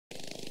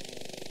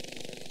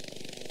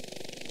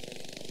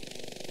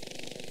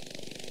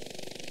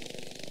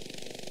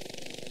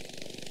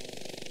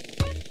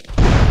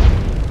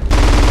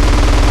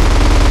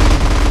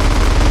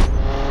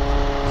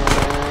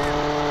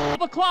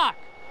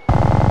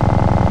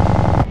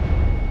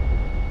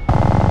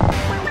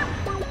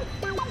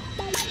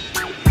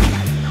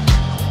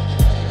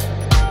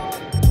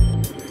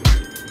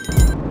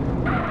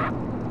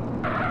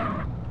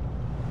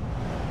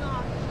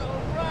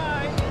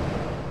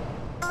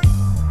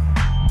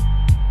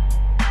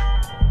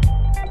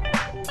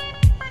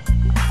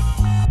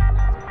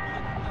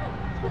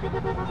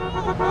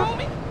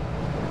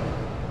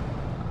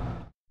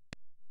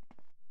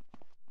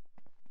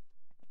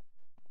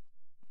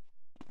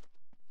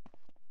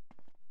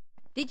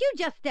Did you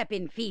just step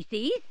in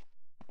feces?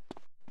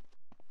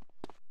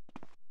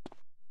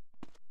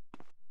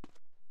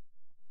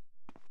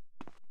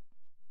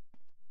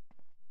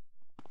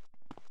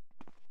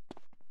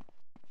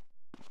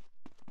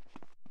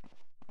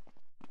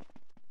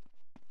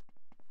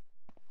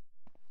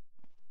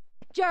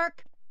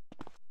 Jerk!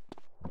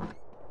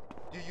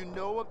 Do you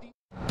know of the...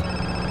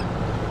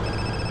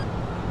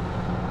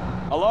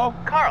 Hello?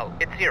 Carl,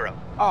 it's Zero.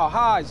 Oh,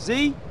 hi,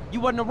 Z. You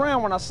wasn't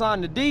around when I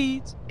signed the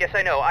deeds. Yes,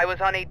 I know. I was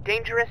on a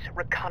dangerous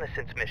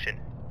reconnaissance mission,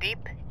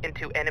 deep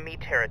into enemy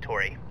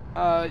territory.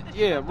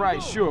 Yeah,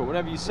 right, sure,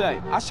 whatever you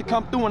say. I should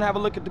come through and have a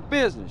look at the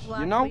business,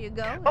 you know? Where you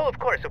going? Oh, of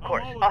course, of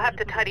course. I'll have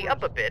to tidy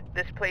up a bit.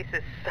 This place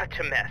is such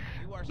a mess.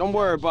 Don't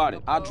worry about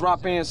it. I'll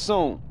drop in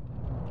soon.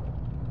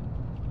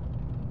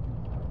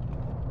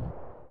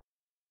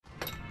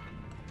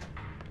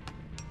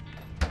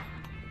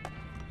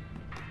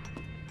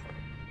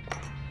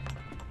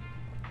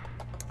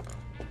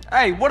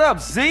 Hey, what up,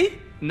 Z?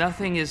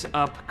 Nothing is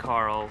up,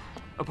 Carl,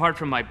 apart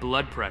from my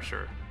blood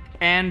pressure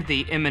and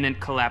the imminent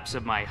collapse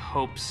of my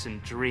hopes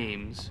and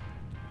dreams.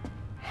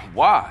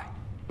 Why?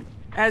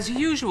 As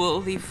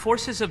usual, the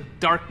forces of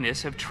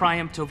darkness have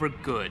triumphed over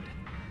good.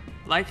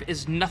 Life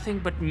is nothing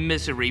but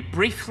misery,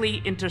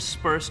 briefly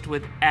interspersed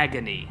with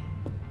agony.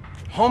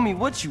 Homie,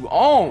 what you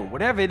on?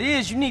 Whatever it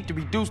is, you need to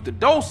reduce the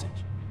dosage.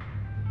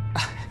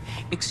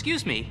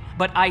 Excuse me,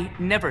 but I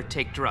never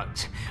take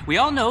drugs. We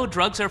all know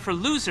drugs are for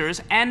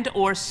losers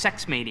and/or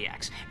sex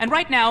maniacs. And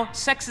right now,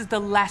 sex is the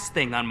last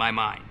thing on my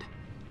mind.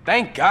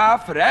 Thank God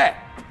for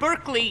that.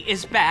 Berkeley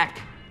is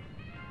back.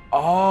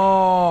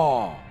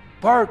 Oh,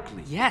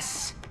 Berkeley.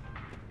 Yes.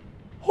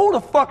 Who the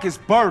fuck is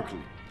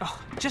Berkeley?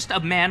 Oh, just a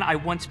man I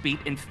once beat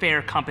in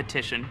fair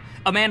competition.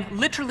 A man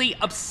literally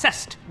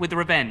obsessed with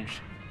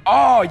revenge.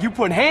 Oh, you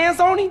putting hands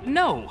on him?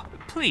 No,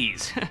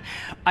 please.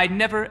 I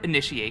never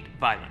initiate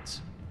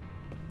violence.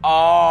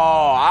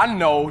 Oh, I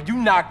know. You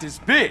knocked this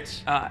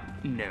bitch.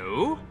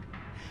 No.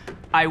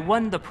 I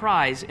won the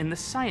prize in the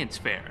science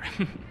fair.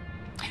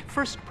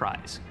 First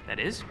prize, that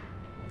is.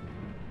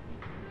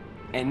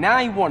 And now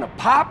he wanna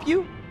pop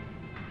you?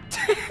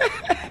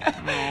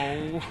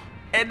 No.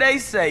 And they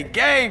say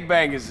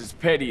gangbangers is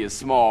petty and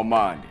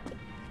small-minded.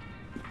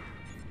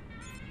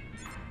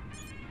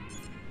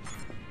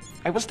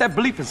 Hey, what's that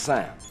bleeping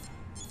sound?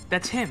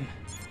 That's him.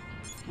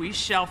 We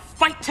shall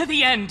fight to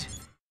the end!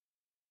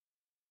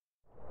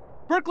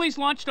 Berkeley's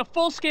launched a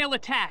full-scale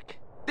attack.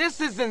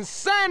 This is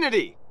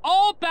insanity!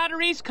 All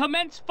batteries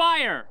commence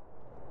fire!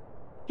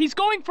 He's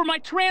going for my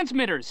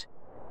transmitters.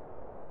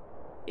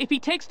 If he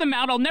takes them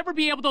out, I'll never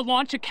be able to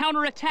launch a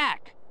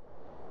counterattack.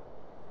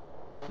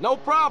 No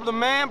problem,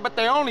 man, but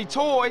they're only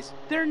toys.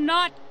 They're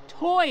not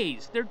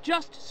toys. They're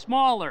just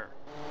smaller.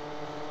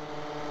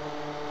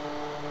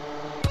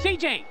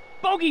 CJ,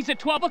 bogey's at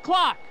 12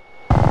 o'clock.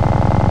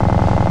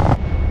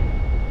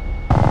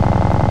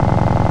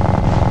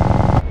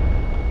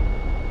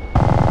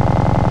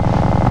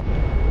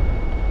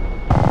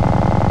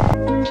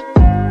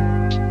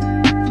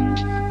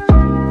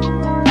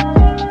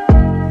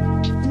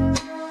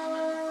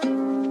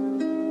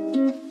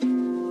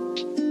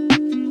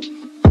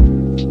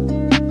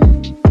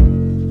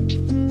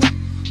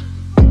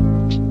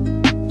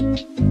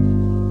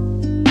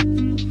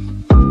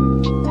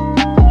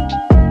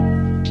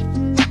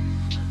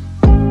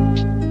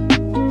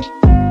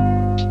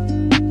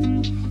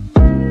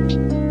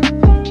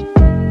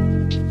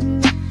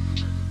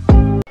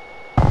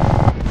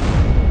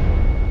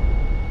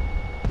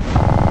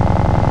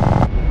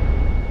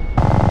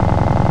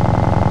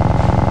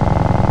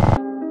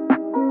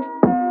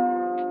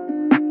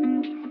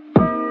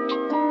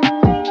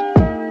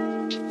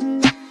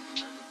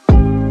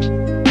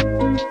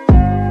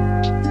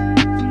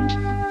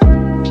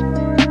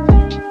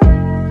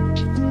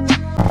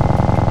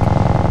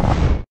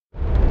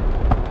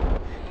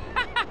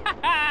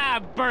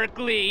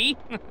 Berkeley.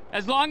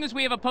 As long as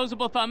we have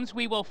opposable thumbs,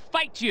 we will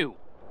fight you.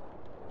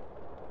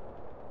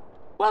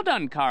 Well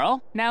done,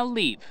 Carl. Now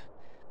leave.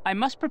 I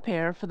must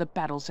prepare for the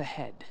battles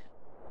ahead.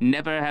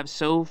 Never have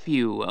so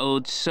few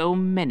owed so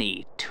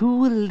many.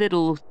 Too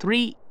little,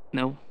 three...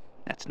 No,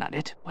 that's not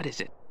it. What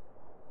is it?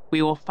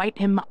 We will fight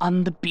him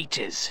on the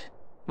beaches.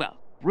 Well,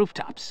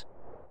 rooftops.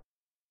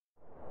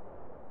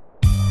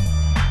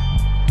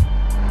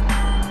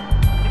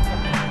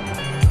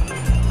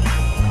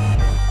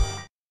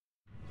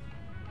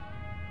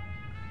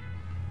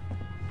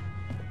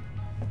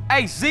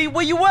 Hey, Z,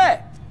 where you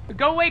at?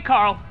 Go away,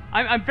 Carl.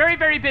 I'm very,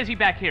 very busy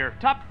back here.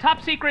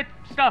 Top secret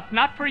stuff,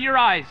 not for your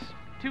eyes.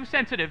 Too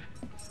sensitive.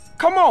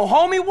 Come on,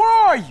 homie, where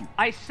are you?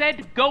 I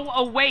said go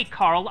away,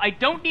 Carl. I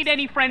don't need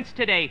any friends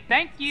today.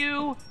 Thank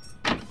you.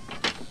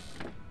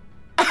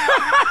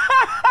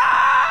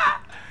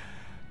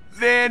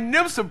 Then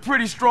them some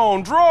pretty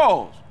strong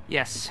draws.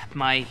 Yes,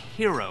 my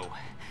hero.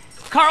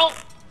 Carl,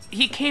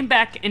 he came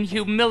back and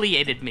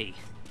humiliated me.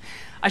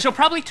 I shall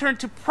probably turn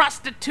to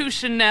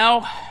prostitution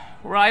now,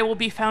 where I will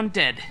be found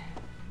dead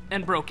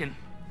and broken.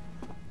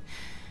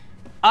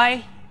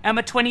 I am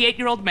a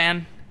 28-year-old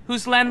man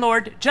whose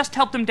landlord just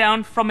helped him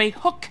down from a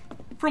hook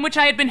from which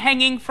I had been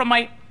hanging from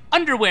my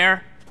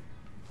underwear,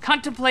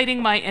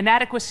 contemplating my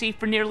inadequacy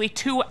for nearly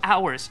 2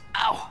 hours.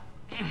 Ow!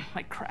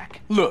 My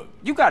crack. Look,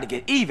 you gotta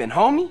get even,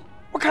 homie.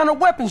 What kind of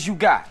weapons you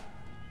got?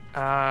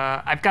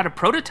 I've got a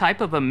prototype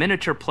of a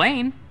miniature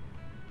plane.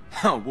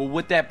 Well,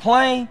 with that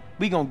plane,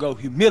 we gonna go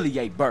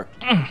humiliate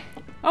Berkeley.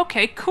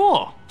 Okay,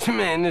 cool.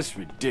 Man, this is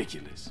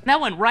ridiculous. That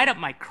went right up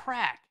my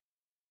crack.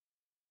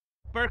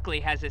 Berkeley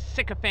has his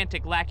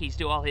sycophantic lackeys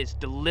do all his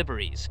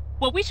deliveries.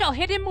 Well, we shall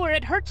hit him where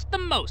it hurts the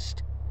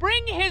most.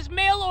 Bring his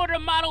mail-order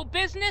model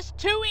business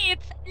to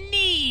its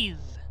knees.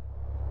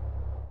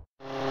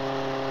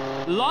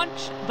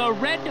 Launch the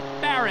Red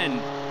Baron.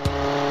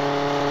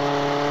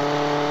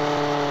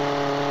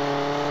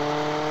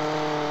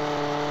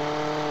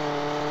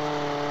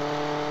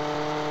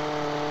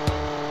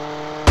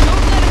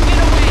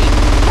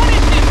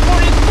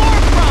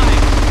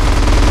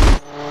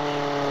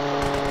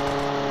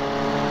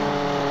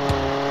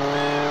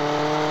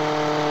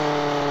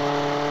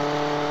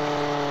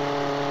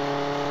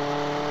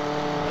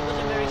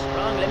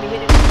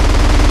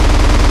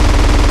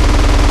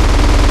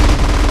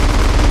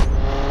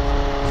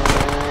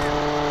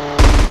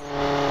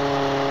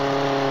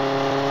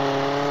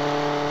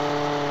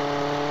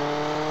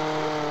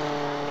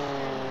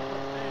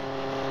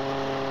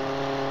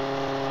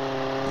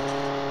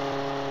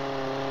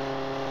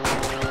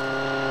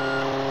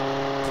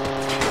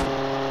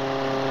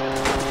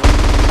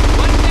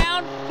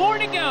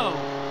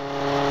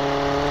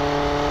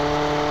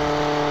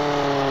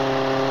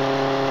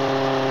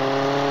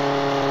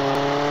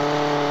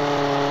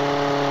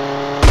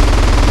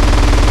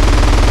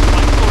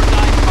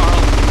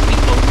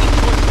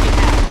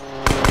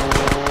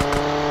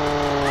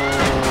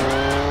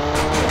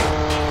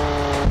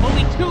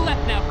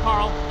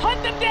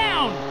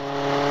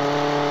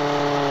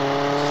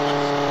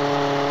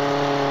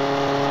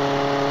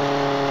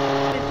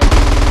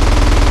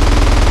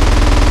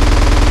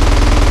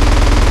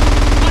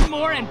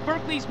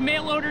 Berkeley's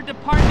mail-order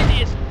department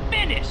is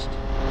finished!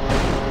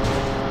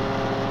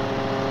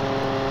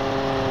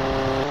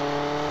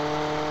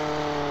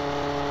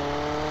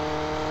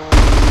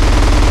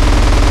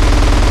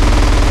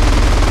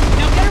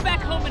 Now get her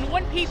back home in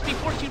one piece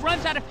before she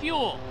runs out of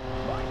fuel.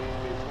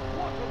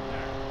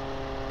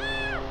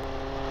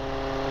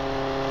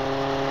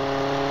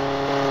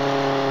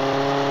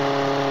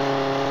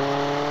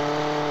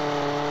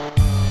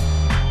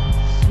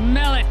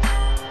 Smell it!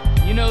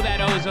 You know that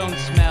ozone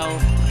smell.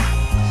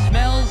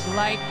 Smells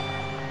like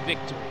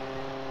victory.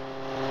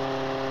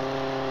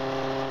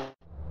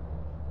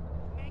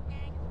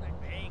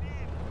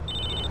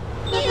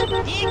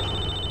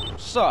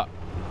 What's up?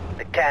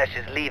 The cash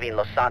is leaving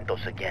Los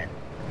Santos again.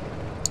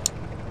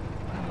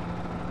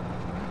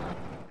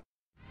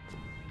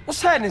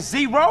 What's happening,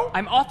 Zero?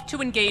 I'm off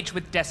to engage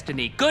with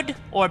destiny, good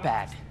or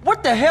bad.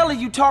 What the hell are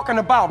you talking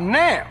about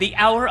now? The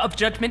hour of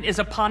judgment is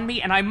upon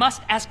me, and I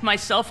must ask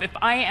myself if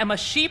I am a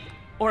sheep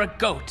or a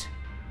goat.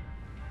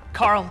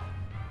 Carl,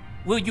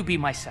 will you be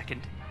my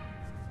second?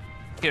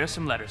 Here are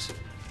some letters.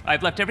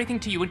 I've left everything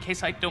to you in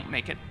case I don't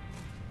make it.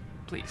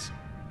 Please.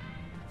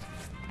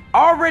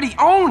 Already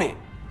own it.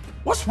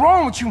 What's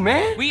wrong with you,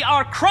 man? We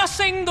are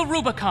crossing the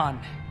Rubicon.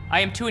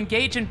 I am to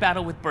engage in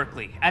battle with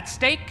Berkeley. At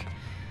stake,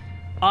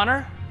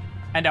 honor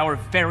and our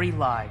very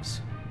lives.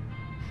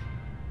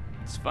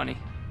 It's funny.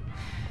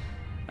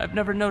 I've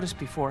never noticed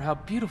before how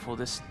beautiful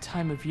this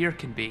time of year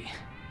can be.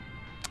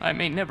 I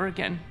may never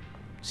again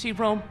see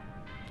Rome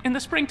in the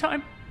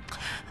springtime.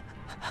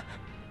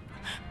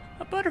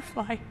 A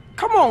butterfly.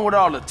 Come on with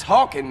all the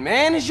talking,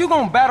 man. Is you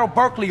gonna battle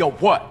Berkeley or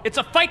what? It's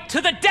a fight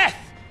to the death!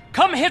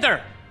 Come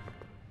hither!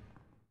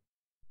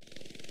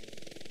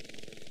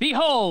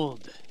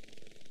 Behold,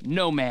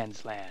 no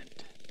man's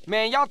land.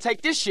 Man, y'all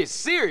take this shit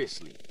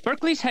seriously.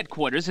 Berkeley's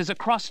headquarters is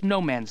across no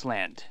man's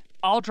land.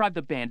 I'll drive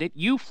the bandit,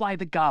 you fly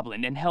the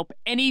goblin, and help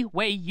any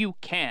way you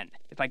can.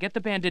 If I get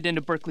the bandit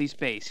into Berkeley's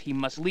base, he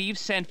must leave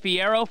San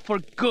Fierro for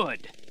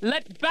good.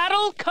 Let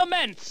battle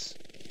commence!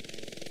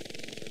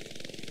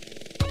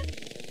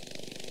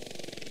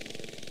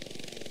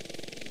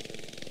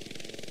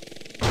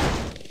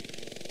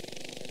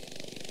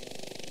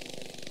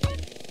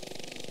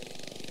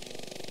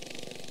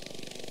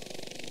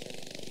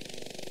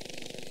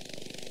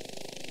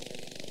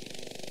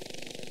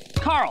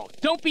 Carl,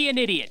 don't be an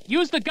idiot.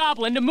 Use the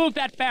goblin to move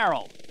that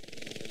barrel.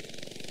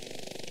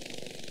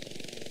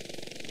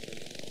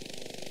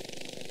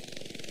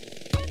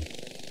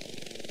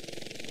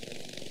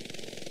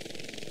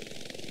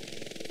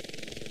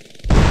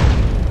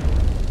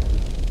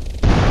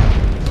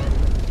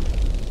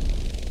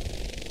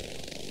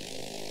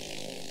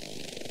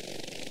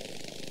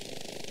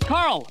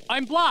 Carl,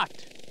 I'm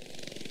blocked.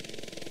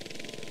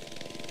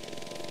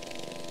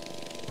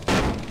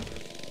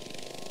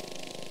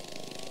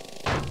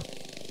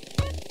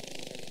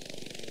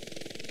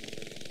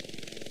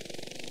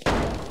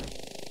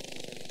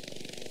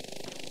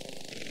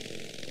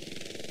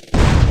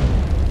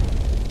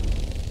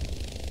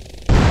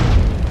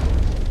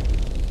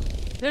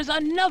 There's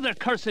another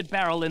cursed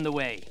barrel in the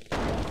way.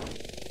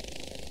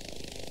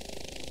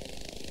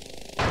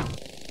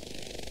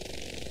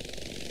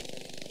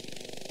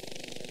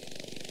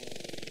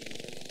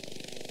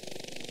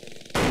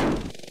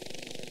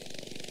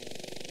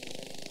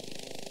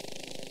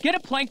 Get a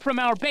plank from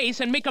our base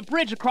and make a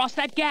bridge across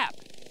that gap.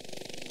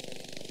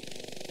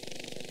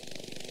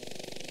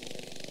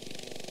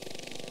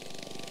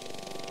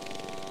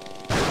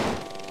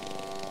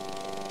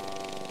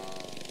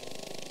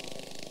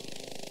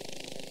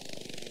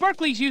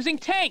 Berkeley's using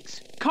tanks.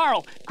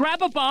 Carl,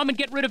 grab a bomb and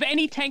get rid of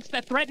any tanks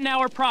that threaten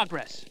our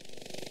progress.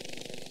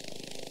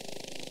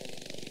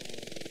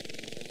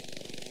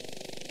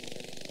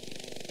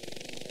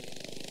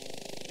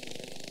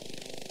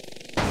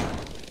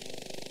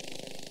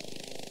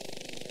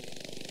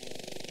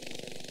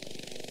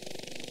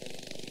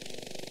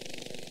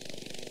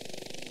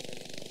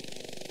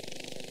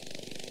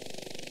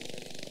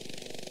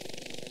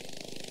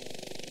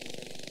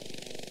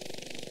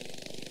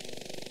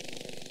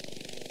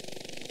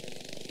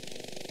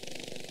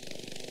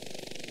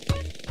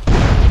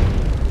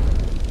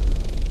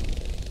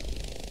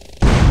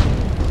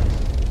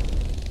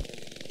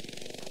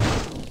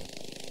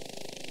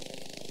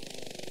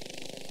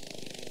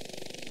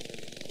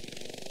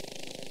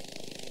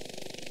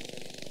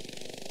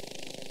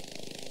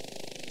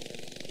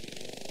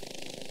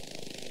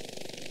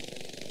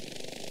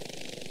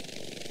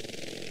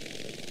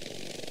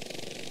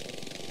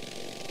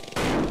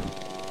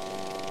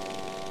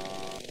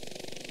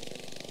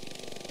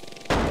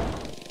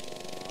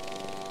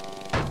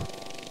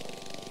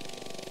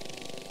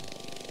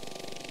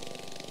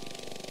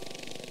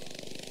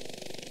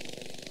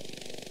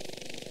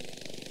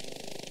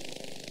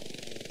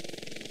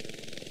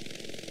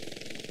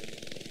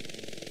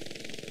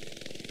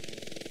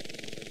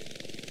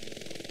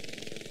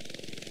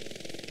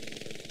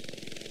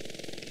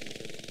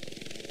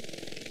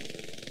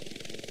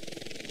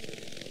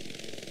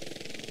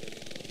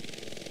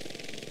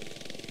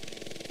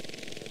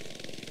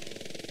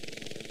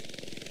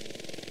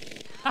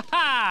 Ha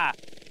ha!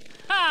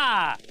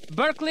 Ha!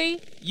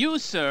 Berkeley, you,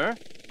 sir,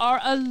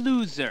 are a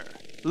loser.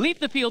 Leave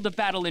the field of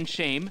battle in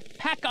shame,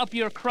 pack up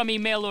your crummy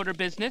mail-order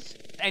business,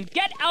 and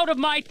get out of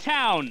my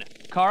town!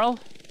 Carl,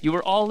 you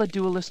are all a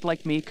duelist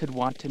like me could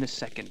want in a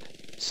second.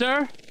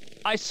 Sir,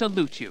 I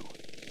salute you.